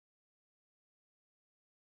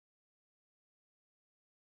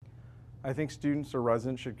I think students or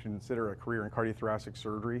residents should consider a career in cardiothoracic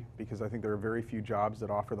surgery because I think there are very few jobs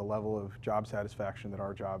that offer the level of job satisfaction that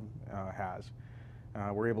our job has.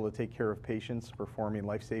 We're able to take care of patients performing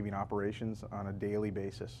life-saving operations on a daily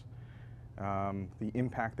basis. The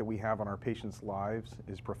impact that we have on our patients' lives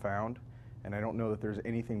is profound, and I don't know that there's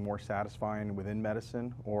anything more satisfying within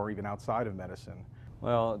medicine or even outside of medicine.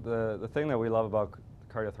 Well, the thing that we love about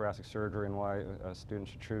cardiothoracic surgery and why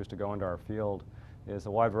students should choose to go into our field is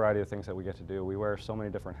a wide variety of things that we get to do. We wear so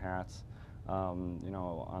many different hats. You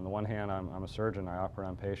know, on the one hand, I'm a surgeon, I operate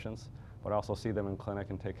on patients, but I also see them in clinic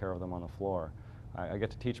and take care of them on the floor. I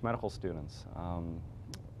get to teach medical students,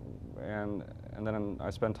 and then I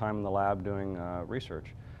spend time in the lab doing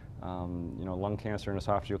research. You know, lung cancer and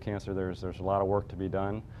esophageal cancer, there's a lot of work to be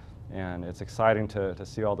done, and it's exciting to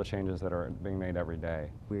see all the changes that are being made every day.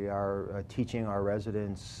 We are teaching our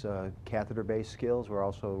residents catheter-based skills. We're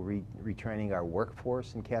also retraining our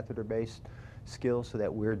workforce in catheter-based skills so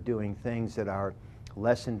that we're doing things that are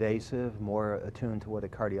less invasive, more attuned to what a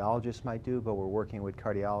cardiologist might do, but we're working with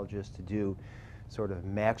cardiologists to do sort of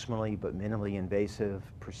maximally but minimally invasive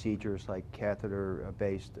procedures like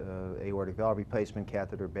catheter-based aortic valve replacement,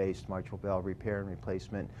 catheter-based mitral valve repair and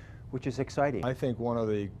replacement, which is exciting. I think one of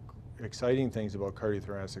the exciting things about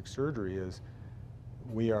cardiothoracic surgery is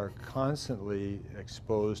we are constantly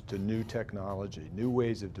exposed to new technology, new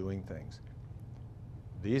ways of doing things.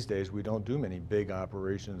 These days we don't do many big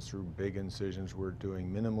operations through big incisions. We're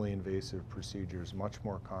doing minimally invasive procedures much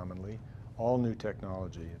more commonly. All new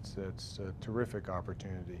technology. It's a terrific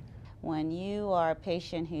opportunity. When you are a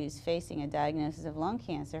patient who's facing a diagnosis of lung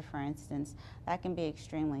cancer, for instance, that can be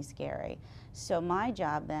extremely scary. So my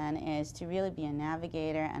job then is to really be a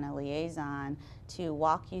navigator and a liaison to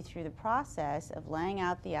walk you through the process of laying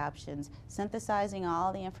out the options, synthesizing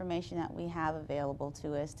all the information that we have available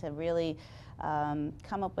to us to really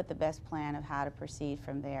come up with the best plan of how to proceed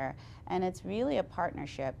from there. And it's really a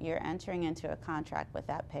partnership. You're entering into a contract with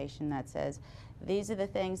that patient that says, these are the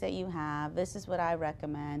things that you have, this is what I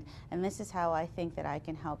recommend, and this is how I think that I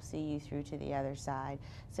can help see you through to the other side.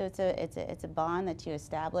 So it's a bond that you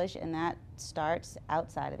establish, and that starts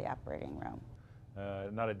outside of the operating room.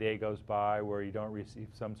 Not a day goes by where you don't receive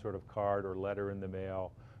some sort of card or letter in the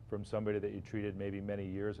mail from somebody that you treated maybe many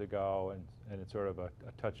years ago, and it's sort of a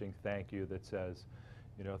touching thank you that says,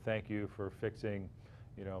 you know, thank you for fixing,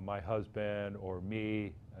 you know, my husband or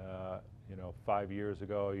me. You know, 5 years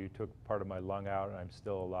ago you took part of my lung out and I'm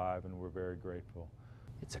still alive, and we're very grateful.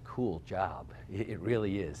 It's a cool job. It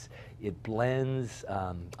really is. It blends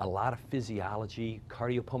a lot of physiology,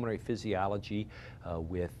 cardiopulmonary physiology,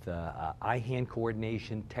 with eye-hand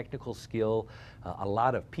coordination, technical skill, a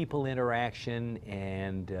lot of people interaction,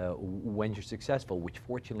 and when you're successful, which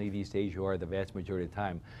fortunately these days you are the vast majority of the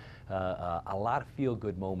time, a lot of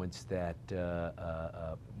feel-good moments that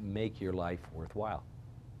make your life worthwhile.